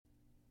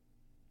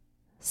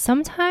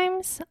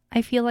Sometimes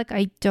I feel like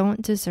I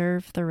don't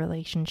deserve the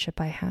relationship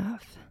I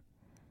have.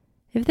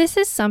 If this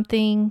is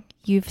something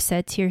you've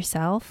said to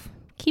yourself,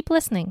 keep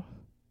listening.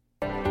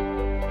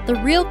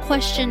 The real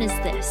question is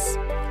this: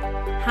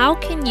 how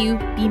can you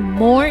be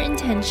more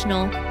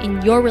intentional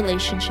in your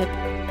relationship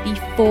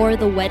before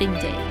the wedding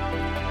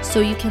day so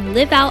you can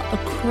live out a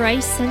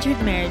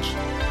Christ-centered marriage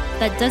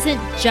that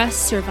doesn't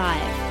just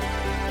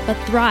survive,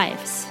 but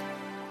thrives?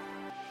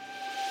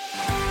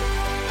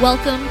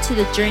 Welcome to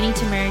the Journey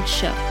to Marriage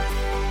show.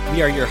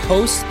 We are your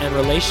hosts and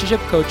relationship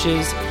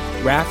coaches,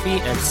 Rafi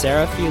and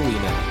Sarah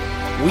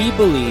Fiolina. We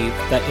believe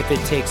that if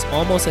it takes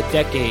almost a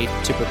decade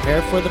to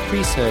prepare for the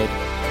priesthood,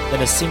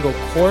 then a single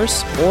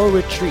course or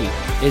retreat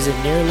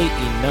isn't nearly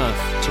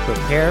enough to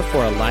prepare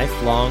for a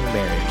lifelong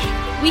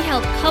marriage. We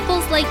help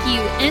couples like you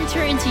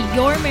enter into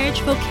your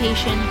marriage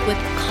vocation with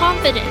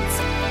confidence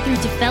through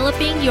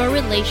developing your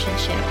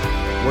relationship.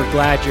 We're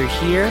glad you're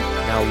here.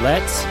 Now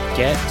let's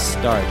get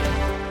started.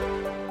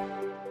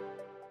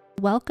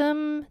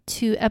 Welcome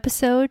to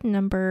episode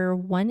number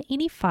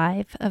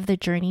 185 of the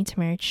Journey to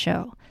Marriage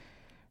show.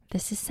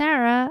 This is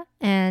Sarah,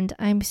 and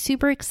I'm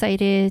super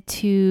excited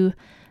to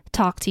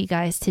talk to you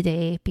guys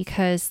today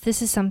because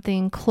this is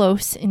something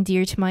close and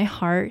dear to my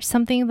heart,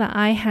 something that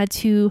I had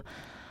to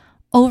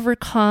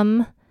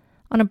overcome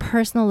on a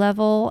personal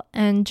level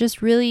and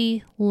just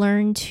really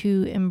learn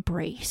to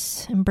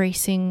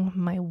embracing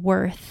my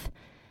worth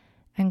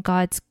and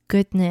God's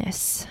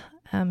goodness.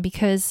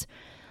 Because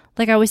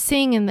like I was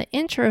saying in the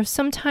intro,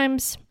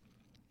 sometimes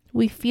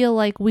we feel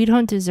like we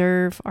don't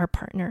deserve our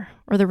partner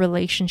or the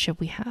relationship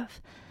we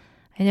have.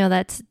 I know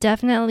that's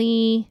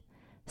definitely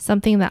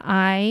something that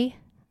I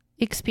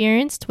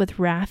experienced with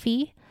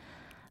Rafi.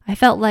 I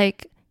felt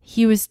like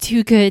he was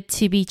too good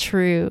to be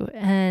true,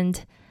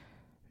 and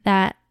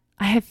that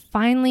I had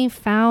finally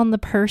found the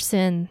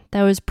person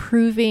that was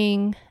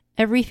proving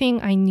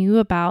everything I knew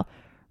about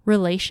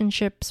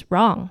relationships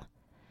wrong.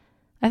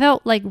 I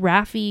felt like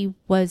Rafi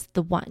was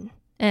the one.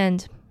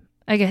 And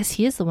I guess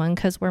he is the one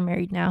because we're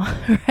married now,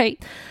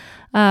 right?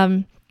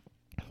 But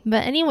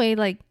anyway,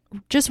 like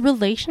just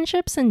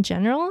relationships in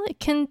general, it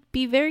can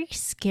be very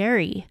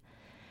scary.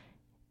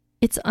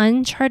 It's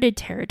uncharted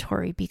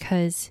territory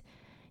because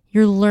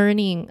you're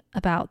learning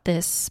about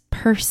this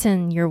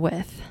person you're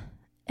with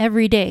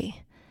every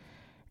day.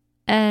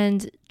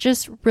 And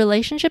just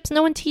relationships,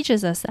 no one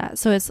teaches us that.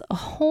 So it's a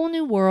whole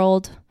new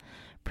world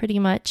pretty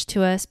much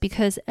to us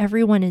because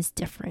everyone is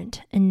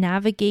different and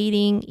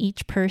navigating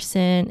each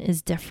person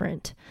is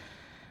different.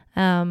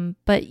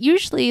 But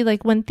usually,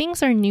 like when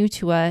things are new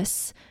to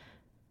us,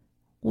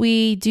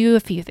 we do a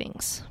few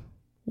things.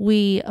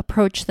 We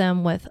approach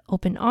them with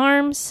open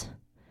arms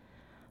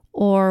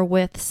or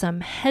with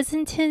some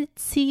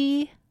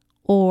hesitancy,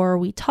 or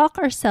we talk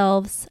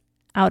ourselves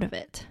out of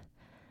it.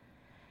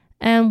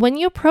 And when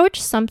you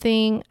approach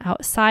something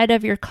outside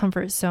of your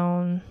comfort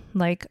zone,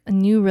 like a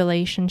new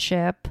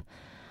relationship,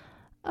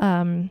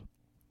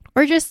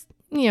 or just,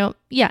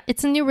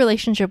 it's a new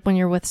relationship when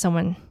you're with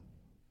someone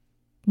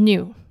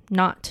new,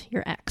 not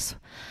your ex.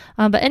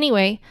 But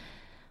anyway,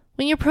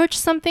 when you approach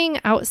something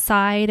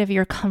outside of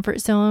your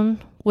comfort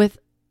zone with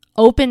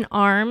open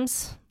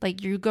arms,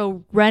 like you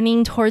go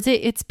running towards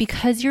it, it's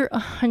because you're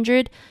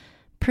 100%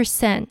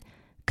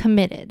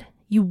 committed.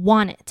 You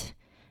want it,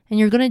 and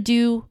you're going to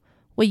do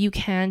what you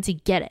can to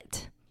get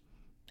it.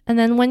 And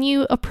then when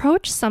you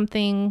approach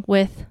something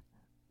with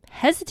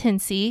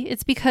hesitancy,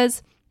 it's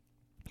because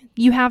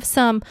you have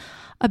some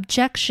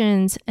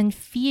objections and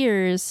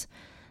fears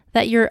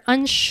that you're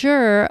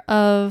unsure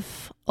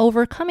of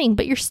overcoming,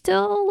 but you're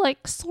still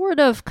like sort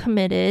of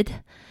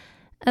committed.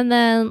 And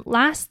then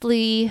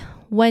lastly,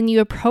 when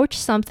you approach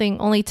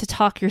something only to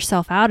talk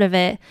yourself out of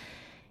it,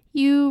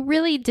 you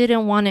really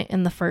didn't want it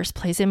in the first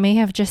place. It may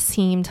have just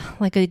seemed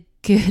like a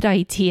good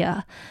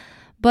idea.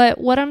 But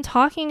what I'm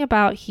talking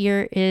about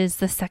here is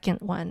the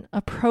second one,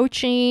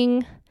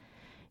 approaching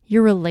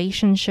your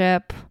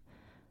relationship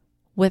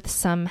with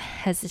some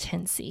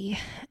hesitancy.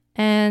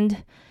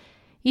 And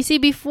you see,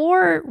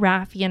 before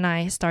Rafi and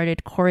I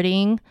started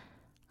courting,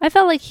 I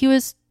felt like he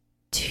was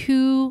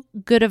too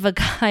good of a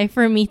guy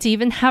for me to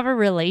even have a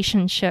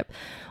relationship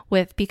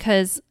with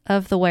because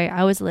of the way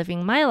I was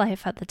living my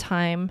life at the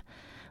time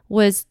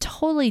was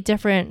totally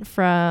different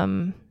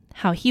from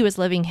how he was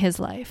living his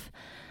life.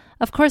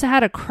 Of course, I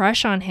had a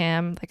crush on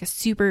him, like a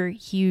super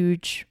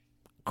huge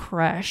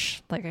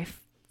crush. Like I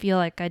feel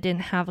like I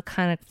didn't have a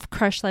kind of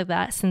crush like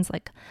that since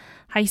like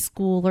high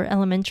school or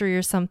elementary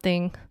or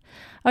something.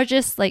 I was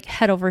just like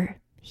head over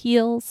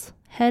heels.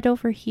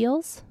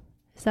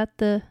 Is that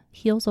the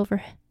heels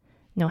over?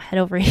 No, head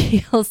over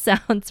heels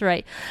sounds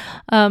right.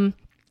 But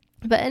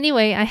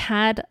anyway, I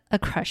had a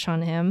crush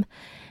on him,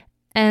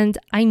 and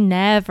I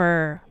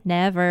never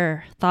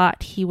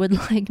thought he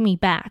would like me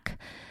back.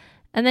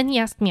 And then he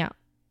asked me out.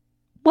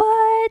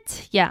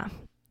 What? Yeah,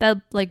 that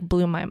like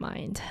blew my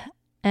mind.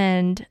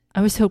 And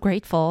I was so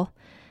grateful.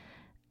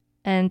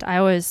 And I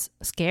was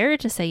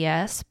scared to say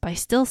yes, but I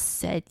still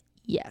said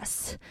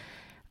yes.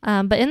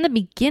 But in the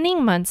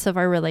beginning months of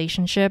our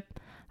relationship,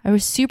 I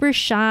was super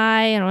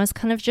shy and I was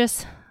kind of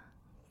just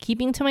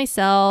keeping to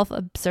myself,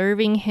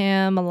 observing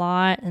him a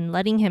lot and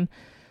letting him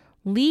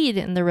lead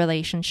in the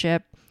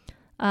relationship.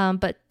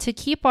 But to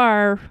keep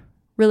our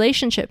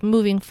relationship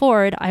moving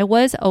forward, I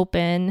was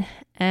open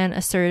and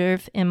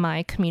assertive in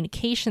my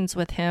communications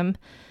with him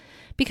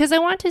because I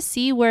wanted to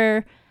see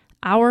where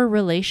our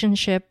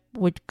relationship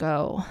would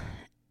go.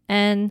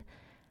 And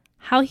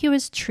how he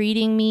was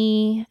treating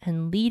me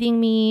and leading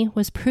me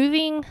was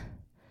proving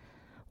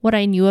what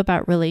I knew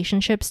about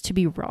relationships to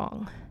be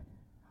wrong.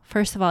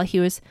 First of all, he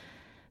was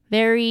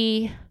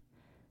very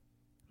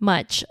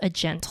much a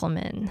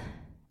gentleman,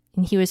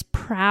 and he was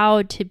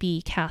proud to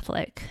be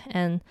Catholic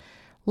and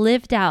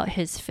lived out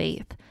his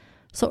faith.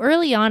 So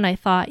early on, I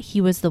thought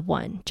he was the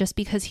one, just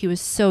because he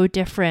was so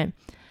different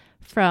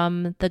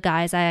from the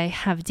guys I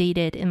have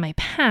dated in my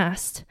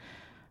past.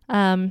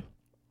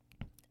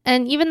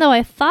 And even though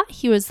I thought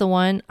he was the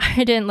one,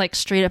 I didn't like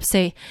straight up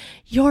say,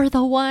 "You're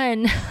the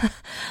one."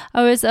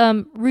 I was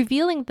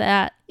revealing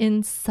that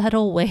in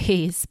subtle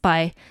ways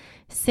by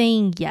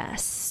saying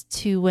yes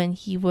to when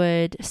he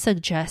would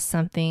suggest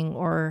something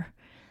or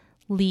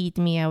lead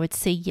me. I would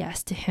say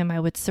yes to him.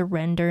 I would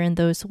surrender in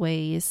those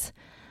ways.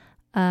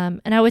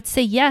 And I would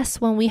say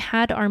yes when we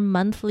had our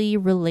monthly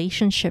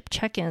relationship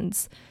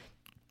check-ins.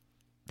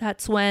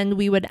 That's when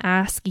we would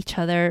ask each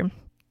other,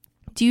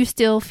 "Do you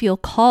still feel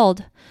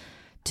called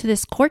to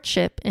this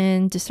courtship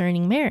in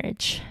discerning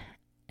marriage?"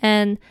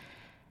 And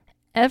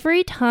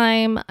every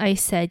time I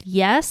said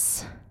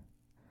yes,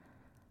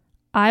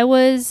 I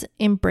was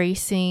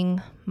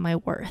embracing my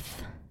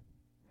worth.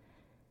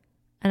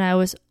 And I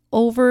was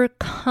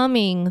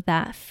overcoming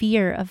that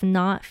fear of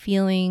not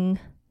feeling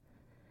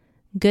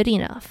good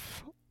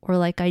enough or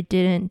like I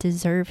didn't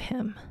deserve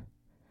him.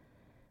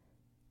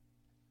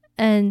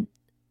 And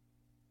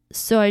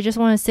so I just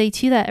want to say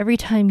to you that every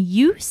time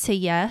you say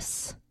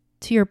yes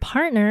to your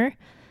partner,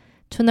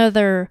 to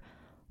another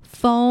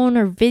phone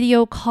or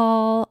video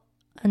call,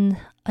 and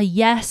a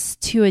yes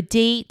to a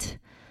date,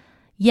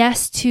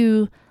 yes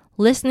to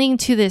listening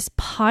to this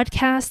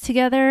podcast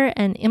together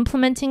and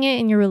implementing it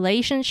in your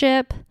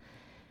relationship,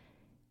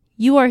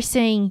 you are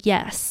saying,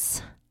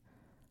 yes,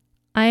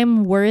 I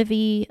am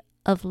worthy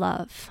of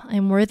love.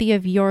 I'm worthy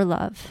of your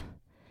love.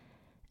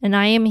 And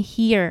I am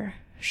here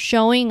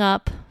showing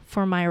up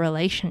for my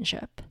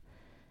relationship.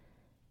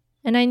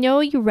 And I know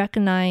you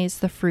recognize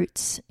the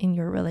fruits in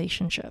your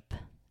relationship.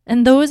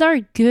 And those are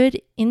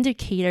good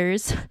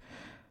indicators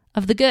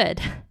of the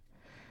good.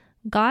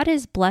 God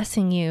is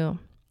blessing you.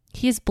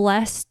 He's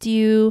blessed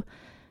you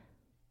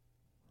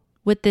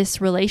with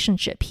this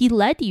relationship. He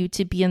led you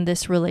to be in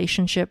this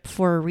relationship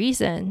for a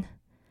reason.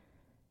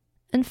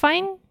 And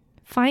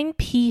find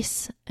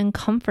peace and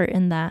comfort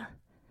in that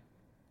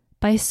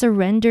by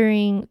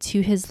surrendering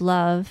to his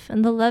love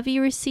and the love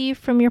you receive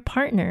from your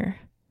partner.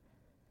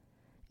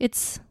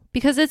 It's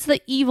because it's the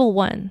evil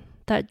one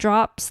that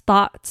drops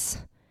thoughts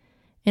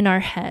in our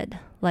head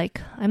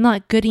like, I'm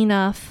not good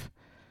enough.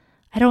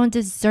 I don't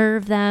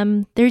deserve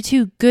them. They're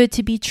too good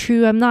to be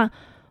true. I'm not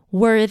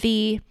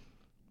worthy.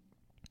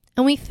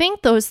 And we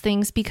think those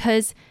things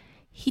because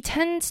he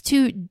tends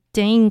to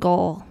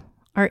dangle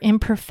our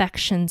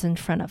imperfections in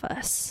front of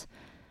us.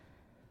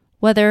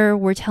 Whether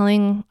we're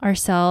telling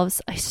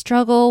ourselves, I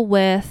struggle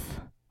with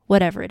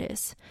whatever it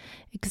is,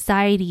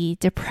 anxiety,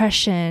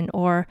 depression,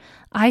 or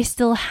I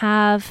still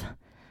have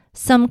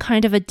some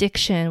kind of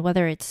addiction,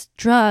 whether it's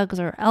drugs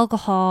or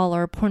alcohol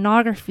or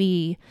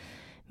pornography.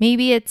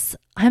 Maybe it's,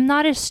 I'm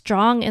not as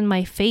strong in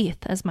my faith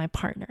as my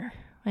partner.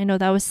 I know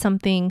that was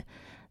something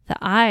that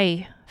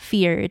I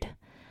feared.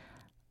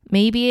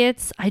 Maybe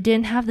it's, I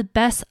didn't have the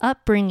best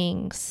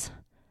upbringings.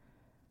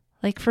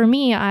 Like for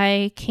me,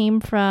 I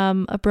came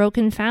from a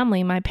broken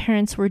family. My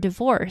parents were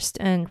divorced,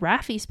 and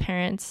Rafi's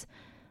parents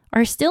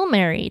are still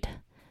married.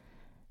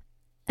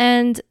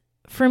 And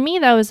for me,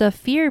 that was a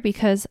fear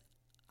because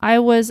I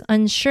was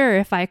unsure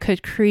if I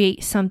could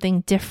create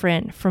something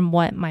different from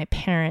what my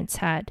parents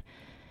had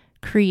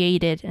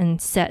created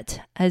and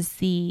set as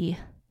the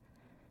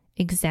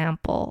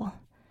example.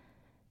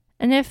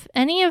 And if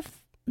any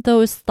of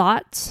those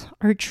thoughts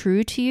are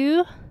true to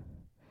you,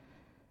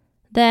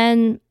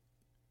 then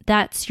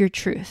that's your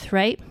truth,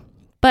 right?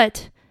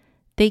 But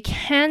they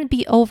can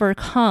be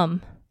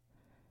overcome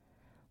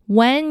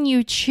when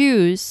you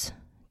choose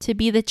to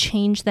be the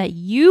change that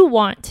you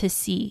want to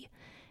see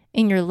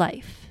in your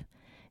life,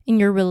 in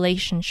your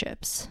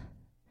relationships.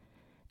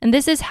 And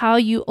this is how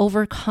you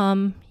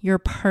overcome your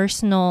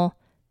personal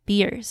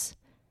fears,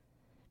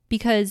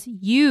 because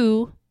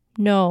you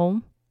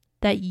know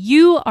that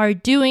you are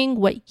doing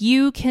what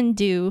you can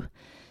do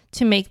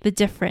to make the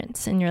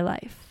difference in your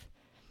life.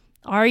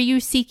 Are you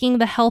seeking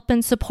the help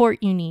and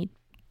support you need?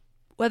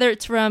 Whether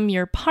it's from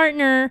your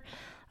partner,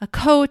 a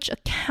coach, a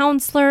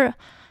counselor, a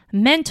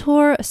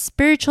mentor, a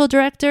spiritual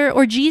director,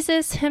 or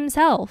Jesus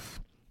himself.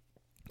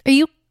 Are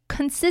you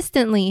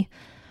consistently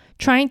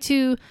trying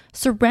to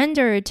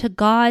surrender to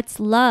God's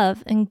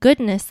love and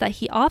goodness that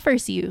he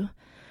offers you?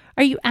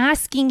 Are you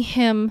asking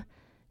him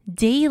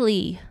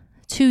daily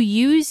to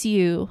use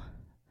you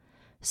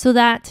so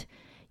that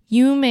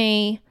you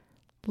may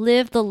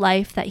live the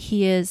life that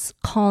He is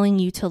calling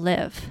you to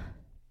live.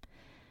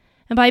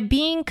 And by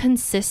being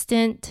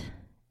consistent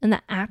in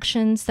the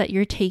actions that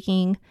you're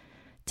taking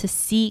to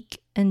seek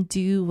and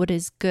do what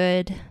is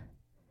good,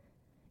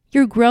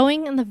 you're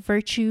growing in the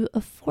virtue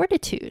of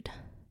fortitude.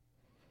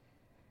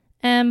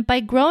 And by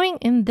growing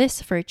in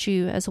this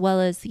virtue, as well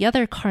as the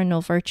other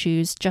cardinal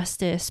virtues,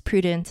 justice,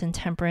 prudence, and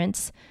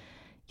temperance,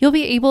 you'll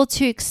be able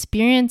to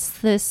experience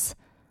this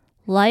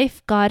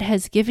life God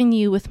has given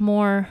you with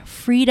more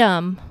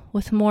freedom,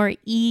 with more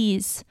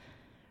ease,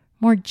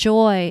 more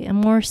joy, and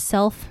more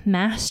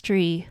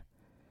self-mastery.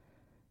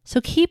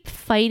 So keep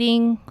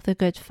fighting the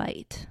good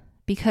fight,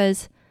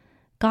 because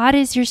God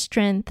is your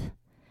strength,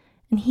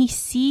 and He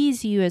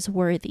sees you as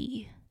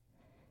worthy.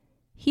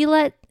 He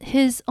let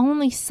His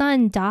only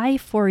Son die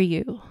for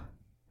you.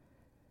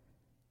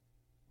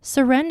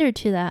 Surrender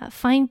to that.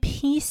 Find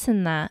peace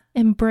in that.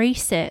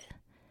 Embrace it.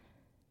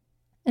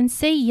 And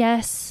say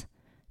yes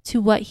to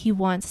what He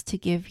wants to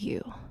give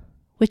you,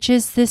 which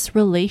is this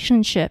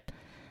relationship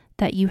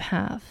that you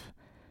have.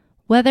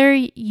 Whether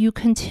you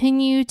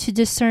continue to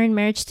discern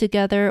marriage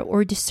together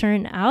or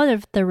discern out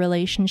of the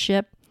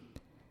relationship,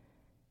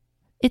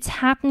 it's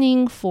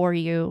happening for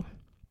you.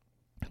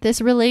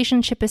 This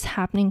relationship is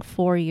happening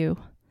for you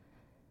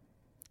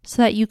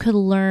so that you could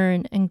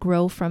learn and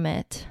grow from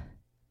it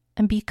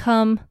and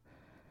become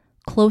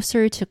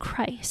closer to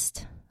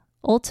Christ,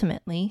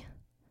 ultimately.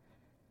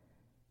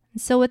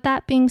 And so with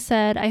that being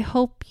said, I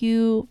hope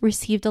you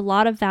received a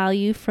lot of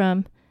value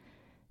from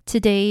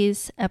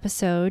today's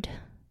episode.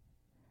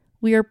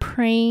 We are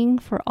praying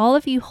for all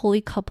of you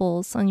holy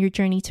couples on your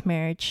journey to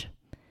marriage.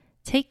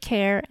 Take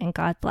care and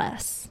God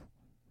bless.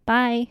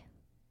 Bye.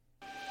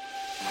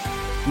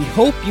 We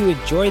hope you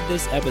enjoyed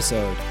this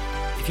episode.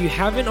 If you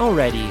haven't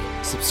already,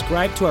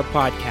 subscribe to our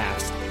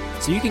podcast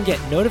so you can get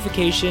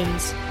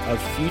notifications of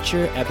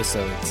future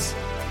episodes.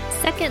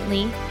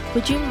 Secondly,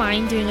 would you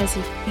mind doing us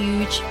a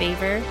huge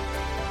favor?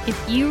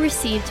 If you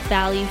received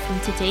value from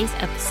today's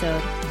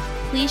episode,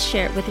 please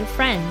share it with your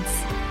friends.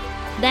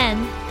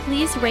 Then,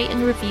 please rate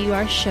and review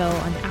our show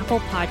on Apple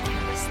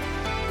Podcasts.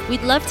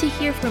 We'd love to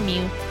hear from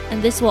you,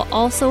 and this will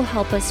also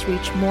help us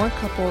reach more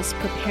couples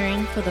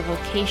preparing for the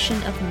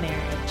vocation of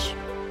marriage.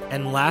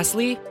 And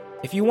lastly,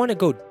 if you want to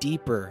go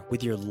deeper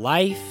with your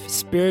life,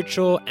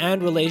 spiritual,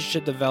 and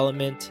relationship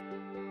development,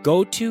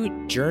 go to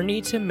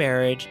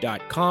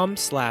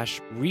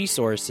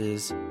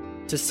journeytomarriage.com/resources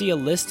to see a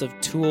list of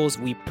tools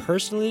we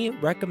personally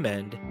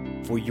recommend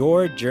for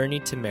your journey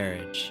to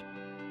marriage.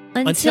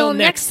 Until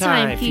next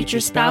time, future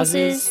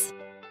spouses.